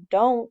yellow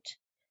don't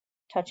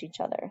touch each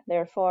other.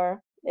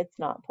 Therefore, it's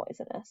not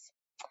poisonous.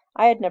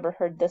 I had never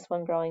heard this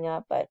one growing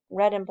up, but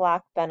red and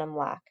black, venom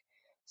lack.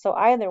 So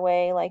either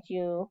way, like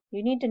you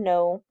need to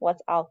know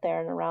what's out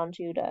there and around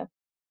you to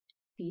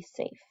be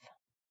safe.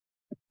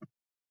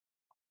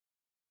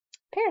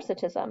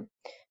 Parasitism.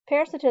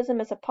 Parasitism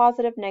is a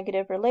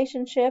positive-negative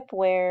relationship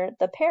where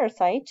the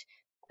parasite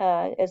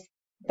is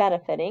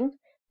benefiting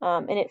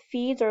and it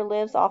feeds or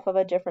lives off of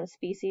a different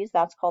species.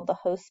 That's called the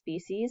host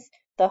species.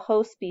 The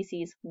host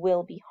species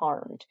will be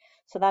harmed.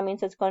 So that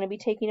means it's going to be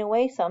taking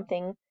away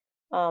something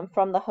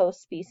from the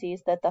host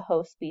species that the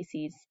host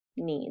species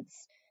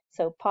needs.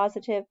 So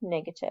positive,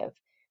 negative.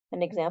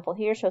 An example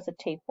here shows a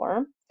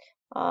tapeworm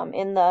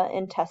in the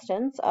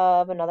intestines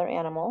of another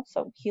animal.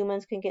 So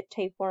humans can get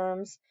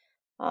tapeworms.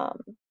 Um,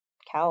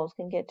 cows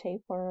can get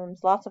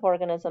tapeworms. Lots of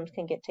organisms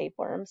can get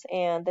tapeworms.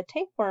 And the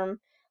tapeworm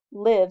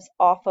lives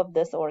off of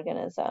this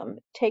organism.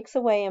 It takes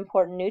away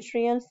important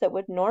nutrients that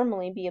would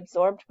normally be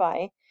absorbed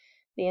by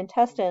the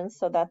intestines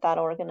so that that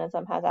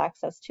organism has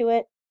access to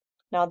it.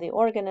 Now the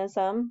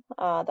organism,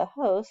 the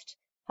host,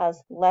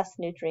 has less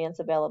nutrients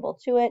available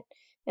to it,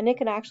 and it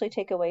can actually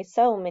take away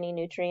so many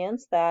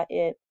nutrients that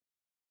it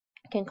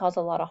can cause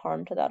a lot of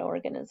harm to that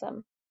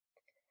organism.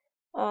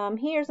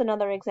 Here's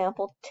another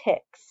example,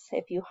 ticks.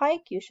 If you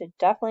hike, you should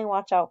definitely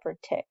watch out for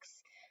ticks.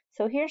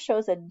 So here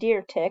shows a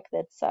deer tick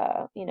that's,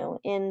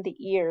 in the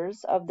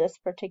ears of this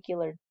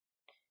particular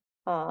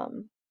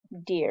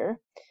deer.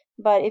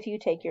 But if you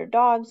take your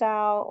dogs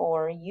out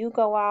or you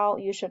go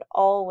out, you should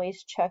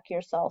always check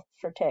yourself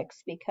for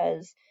ticks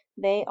because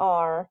they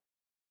are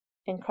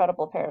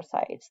incredible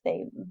parasites.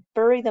 They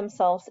bury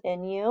themselves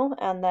in you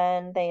and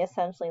then they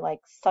essentially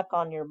like suck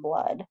on your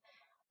blood.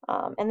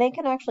 And they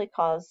can actually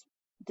cause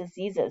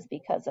diseases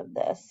because of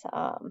this.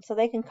 So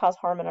they can cause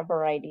harm in a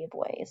variety of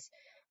ways.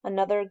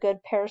 Another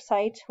good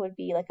parasite would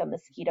be like a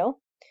mosquito.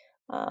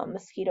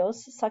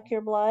 Mosquitoes suck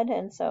your blood,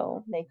 and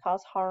so they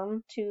cause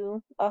harm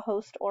to a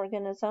host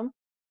organism.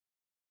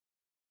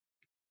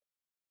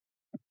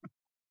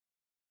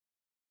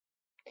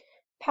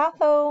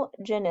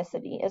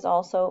 Pathogenicity is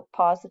also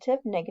positive,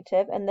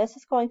 negative, and this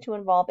is going to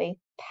involve a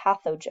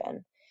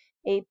pathogen.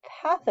 A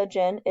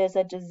pathogen is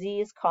a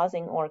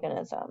disease-causing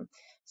organism.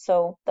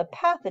 So the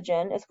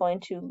pathogen is going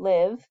to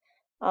live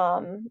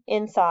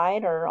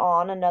inside or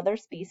on another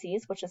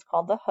species, which is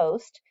called the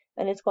host,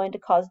 and it's going to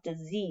cause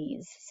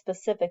disease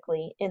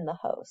specifically in the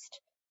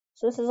host.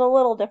 So this is a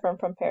little different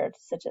from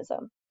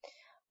parasitism.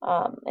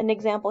 An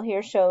example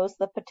here shows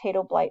the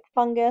potato blight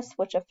fungus,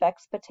 which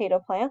affects potato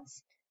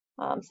plants.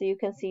 So you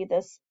can see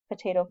this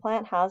potato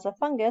plant has a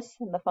fungus,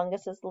 and the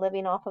fungus is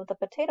living off of the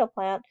potato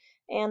plant,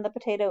 and the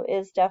potato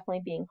is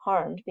definitely being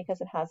harmed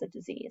because it has a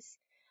disease.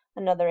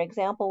 Another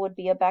example would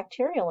be a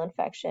bacterial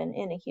infection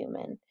in a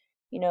human.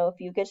 If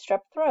you get strep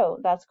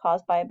throat, that's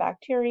caused by a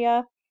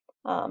bacteria,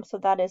 so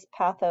that is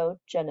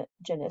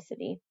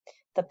pathogenicity.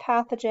 The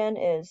pathogen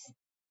is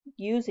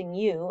using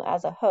you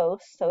as a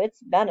host, so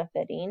it's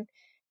benefiting,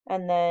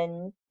 and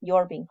then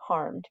you're being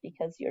harmed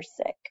because you're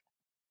sick.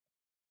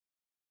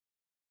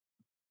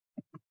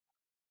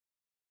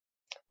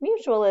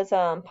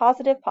 Mutualism,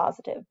 positive,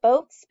 positive.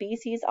 Both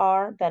species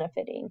are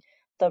benefiting.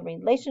 The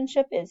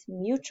relationship is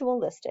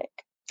mutualistic.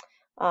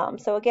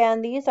 So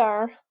again, these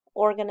are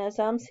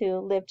organisms who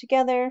live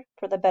together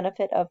for the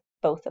benefit of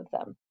both of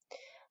them.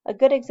 A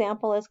good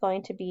example is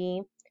going to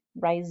be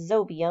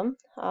Rhizobium,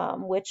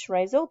 which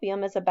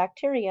Rhizobium is a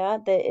bacteria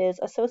that is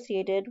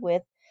associated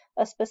with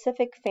a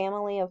specific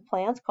family of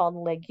plants called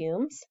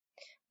legumes.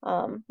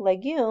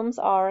 Legumes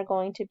are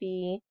going to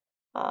be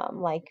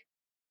like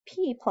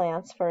pea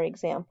plants, for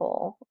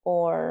example,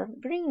 or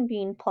green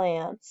bean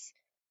plants.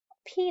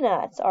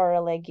 Peanuts are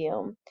a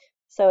legume.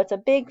 So it's a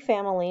big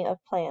family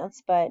of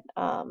plants, but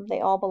they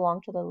all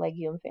belong to the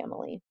legume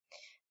family.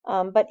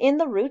 But in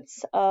the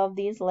roots of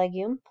these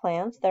legume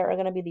plants, there are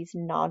going to be these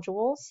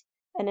nodules,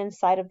 and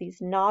inside of these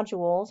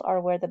nodules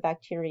are where the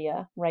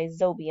bacteria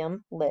Rhizobium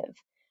live.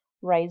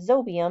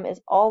 Rhizobium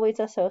is always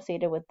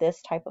associated with this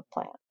type of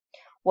plant.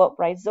 What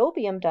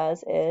Rhizobium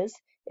does is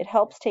it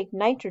helps take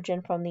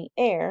nitrogen from the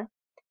air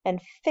and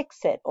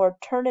fix it or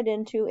turn it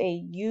into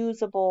a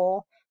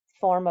usable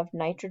form of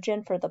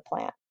nitrogen for the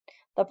plant.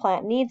 The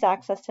plant needs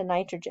access to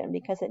nitrogen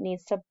because it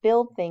needs to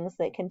build things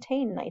that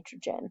contain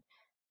nitrogen.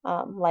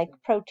 Like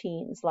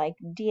proteins, like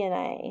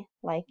DNA,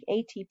 like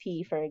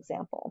ATP, for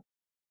example.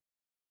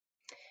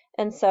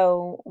 And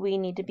so we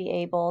need to be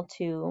able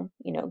to,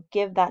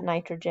 give that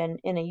nitrogen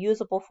in a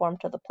usable form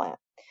to the plant.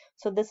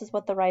 So this is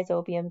what the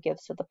rhizobium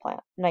gives to the plant,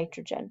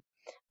 nitrogen.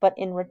 But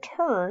in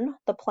return,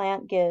 the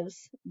plant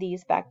gives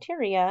these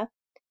bacteria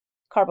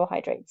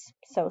carbohydrates,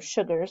 so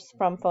sugars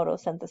from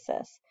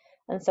photosynthesis.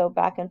 And so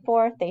back and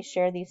forth, they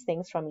share these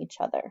things from each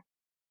other.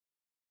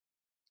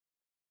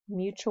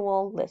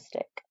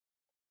 Mutualistic.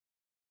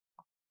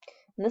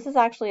 And this is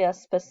actually a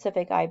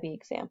specific IB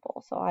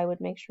example, so I would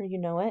make sure you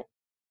know it.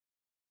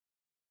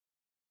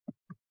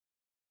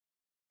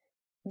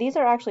 These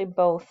are actually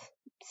both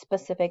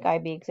specific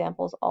IB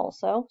examples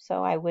also,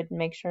 so I would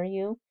make sure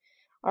you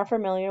are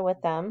familiar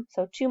with them.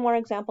 So 2 more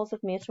examples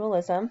of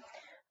mutualism.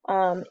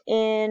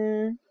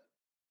 In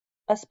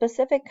a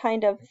specific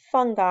kind of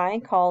fungi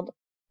called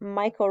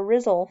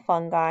mycorrhizal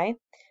fungi,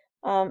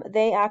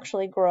 they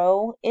actually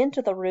grow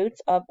into the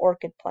roots of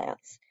orchid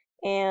plants.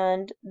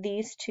 And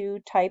these 2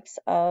 types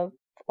of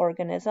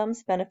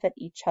organisms benefit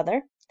each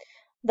other.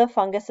 The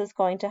fungus is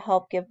going to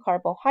help give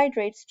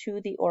carbohydrates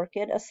to the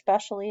orchid,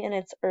 especially in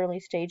its early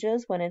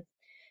stages when it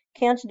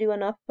can't do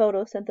enough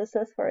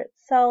photosynthesis for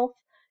itself.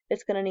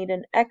 It's going to need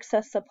an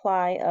excess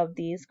supply of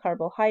these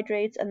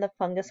carbohydrates, and the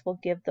fungus will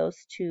give those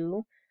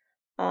to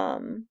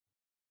the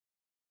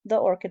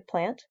orchid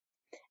plant.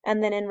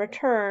 And then in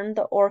return,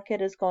 the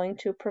orchid is going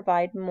to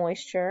provide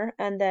moisture,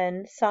 and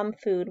then some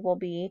food will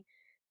be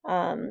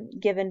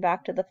given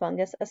back to the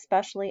fungus,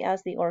 especially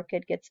as the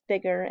orchid gets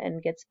bigger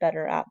and gets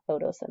better at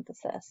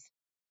photosynthesis.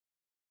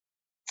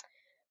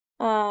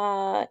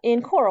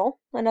 In coral,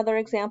 another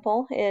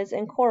example is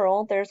in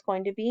coral, there's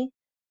going to be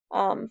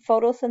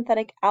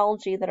photosynthetic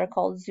algae that are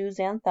called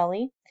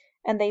zooxanthellae,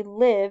 and they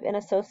live in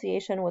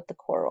association with the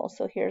coral.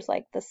 So here's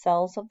like the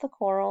cells of the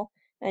coral,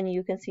 and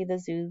you can see the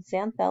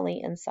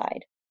zooxanthellae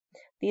inside.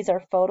 These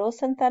are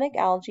photosynthetic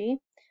algae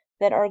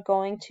that are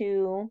going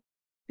to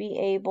be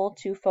able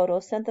to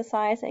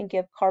photosynthesize and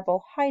give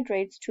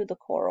carbohydrates to the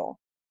coral.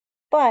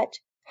 But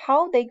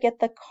how they get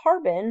the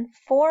carbon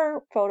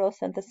for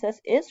photosynthesis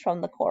is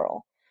from the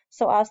coral.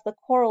 So as the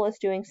coral is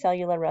doing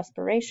cellular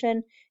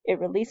respiration, it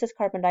releases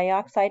carbon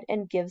dioxide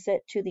and gives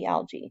it to the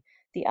algae.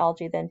 The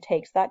algae then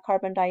takes that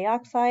carbon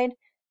dioxide,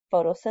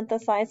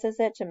 photosynthesizes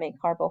it to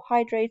make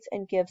carbohydrates,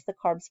 and gives the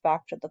carbs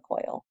back to the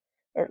coral.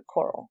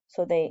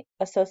 So they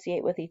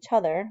associate with each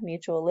other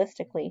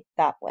mutualistically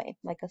that way,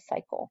 like a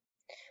cycle.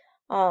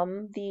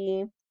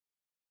 The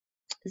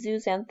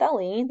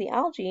zooxanthellae, the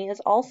algae,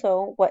 is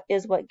also what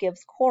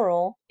gives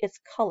coral its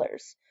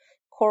colors.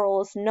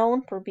 Coral is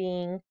known for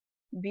being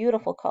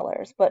beautiful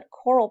colors, but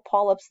coral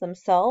polyps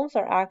themselves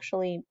are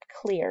actually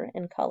clear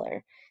in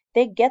color.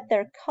 They get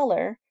their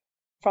color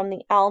from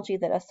the algae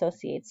that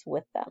associates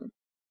with them.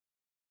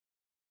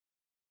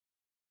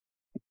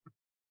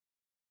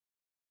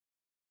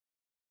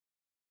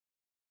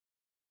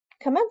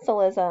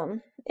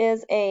 Commensalism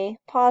is a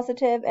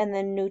positive and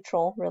then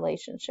neutral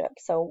relationship.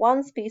 So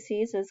one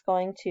species is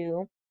going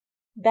to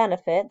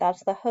benefit,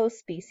 that's the host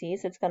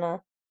species. It's going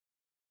to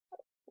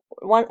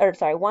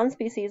one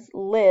species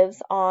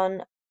lives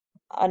on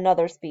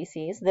another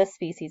species. This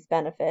species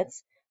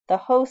benefits. The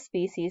host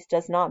species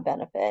does not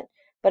benefit,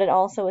 but it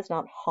also is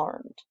not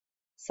harmed.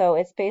 So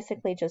it's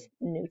basically just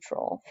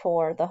neutral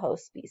for the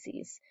host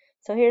species.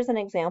 So here's an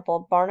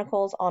example,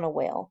 barnacles on a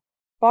whale.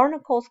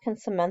 Barnacles can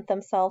cement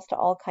themselves to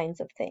all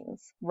kinds of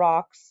things,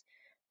 rocks,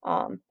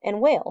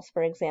 and whales,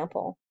 for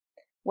example.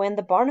 When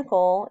the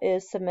barnacle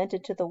is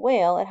cemented to the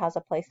whale, it has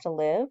a place to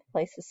live,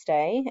 place to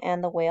stay,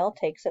 and the whale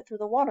takes it through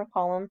the water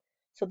column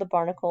so the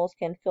barnacles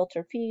can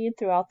filter feed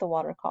throughout the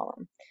water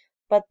column.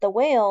 But the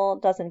whale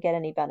doesn't get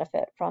any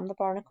benefit from the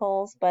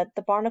barnacles, but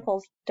the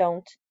barnacles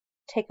don't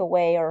take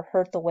away or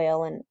hurt the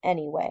whale in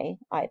any way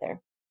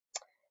either.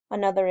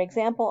 Another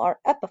example are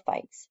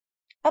epiphytes.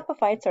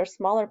 Epiphytes are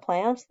smaller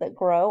plants that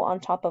grow on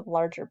top of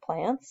larger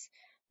plants,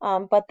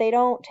 but they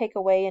don't take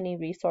away any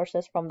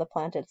resources from the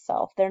plant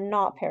itself. They're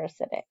not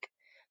parasitic.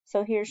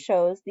 So here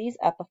shows these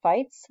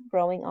epiphytes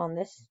growing on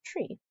this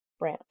tree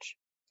branch.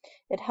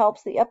 It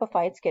helps the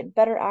epiphytes get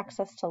better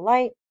access to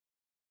light,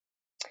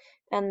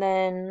 and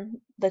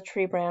then the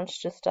tree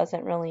branch just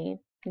doesn't really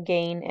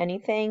gain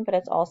anything, but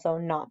it's also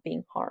not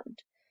being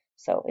harmed.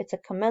 So it's a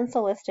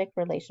commensalistic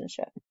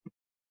relationship.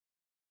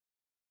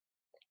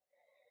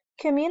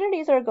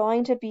 Communities are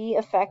going to be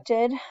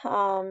affected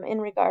in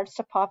regards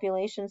to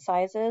population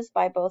sizes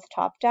by both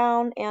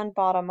top-down and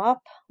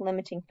bottom-up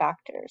limiting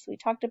factors. We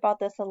talked about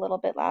this a little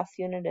bit last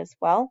unit as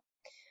well.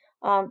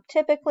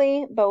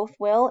 Typically, both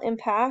will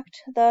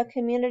impact the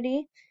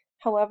community.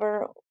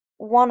 However,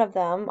 one of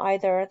them,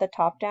 either the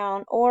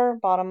top-down or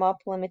bottom-up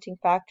limiting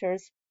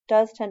factors,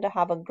 does tend to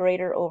have a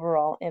greater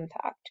overall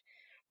impact.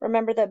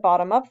 Remember that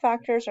bottom-up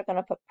factors are going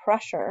to put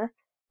pressure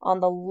on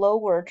the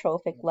lower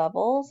trophic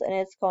levels, and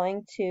it's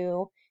going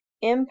to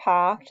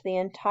impact the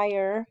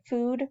entire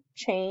food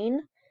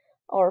chain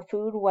or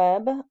food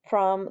web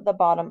from the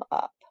bottom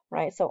up,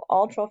 right? So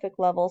all trophic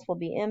levels will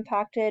be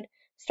impacted,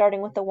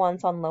 starting with the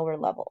ones on lower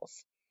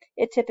levels.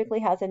 It typically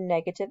has a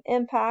negative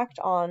impact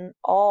on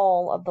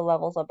all of the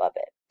levels above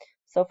it.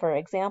 So for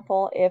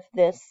example, if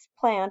this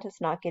plant is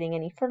not getting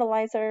any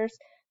fertilizers,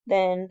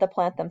 then the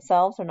plant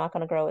themselves are not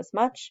going to grow as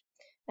much,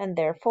 and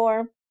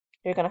therefore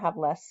you're going to have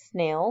less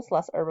snails,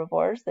 less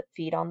herbivores that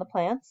feed on the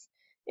plants.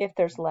 If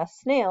there's less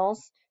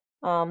snails,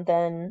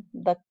 then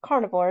the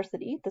carnivores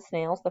that eat the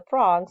snails, the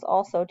frogs,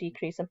 also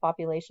decrease in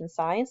population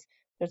size.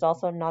 There's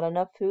also not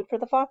enough food for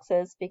the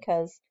foxes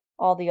because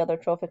all the other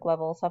trophic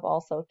levels have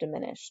also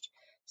diminished.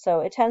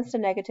 So it tends to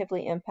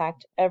negatively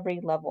impact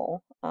every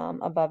level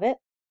above it.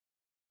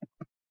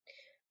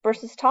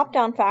 Versus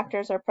top-down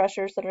factors are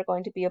pressures that are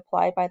going to be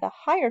applied by the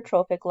higher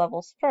trophic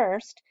levels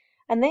first,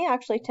 and they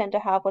actually tend to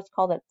have what's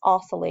called an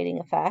oscillating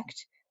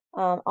effect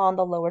on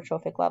the lower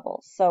trophic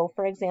levels. So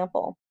for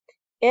example,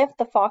 if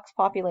the fox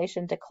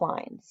population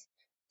declines,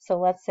 so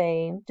let's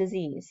say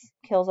disease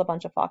kills a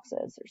bunch of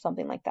foxes or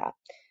something like that.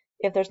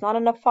 If there's not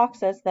enough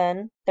foxes,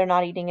 then they're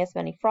not eating as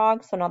many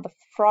frogs, so now the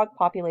frog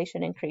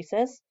population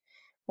increases.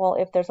 Well,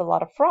 if there's a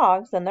lot of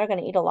frogs, then they're going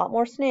to eat a lot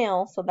more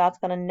snails, so that's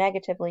going to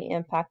negatively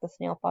impact the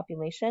snail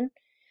population.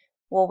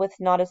 Well, with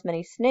not as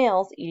many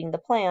snails eating the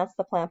plant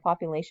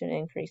population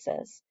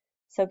increases.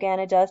 So again,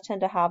 it does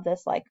tend to have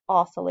this like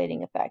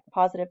oscillating effect,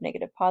 positive,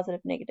 negative,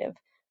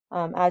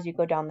 as you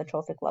go down the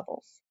trophic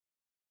levels.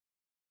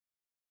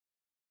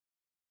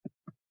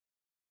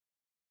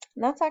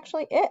 And that's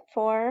actually it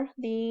for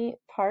the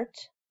part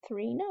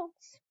 3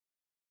 notes.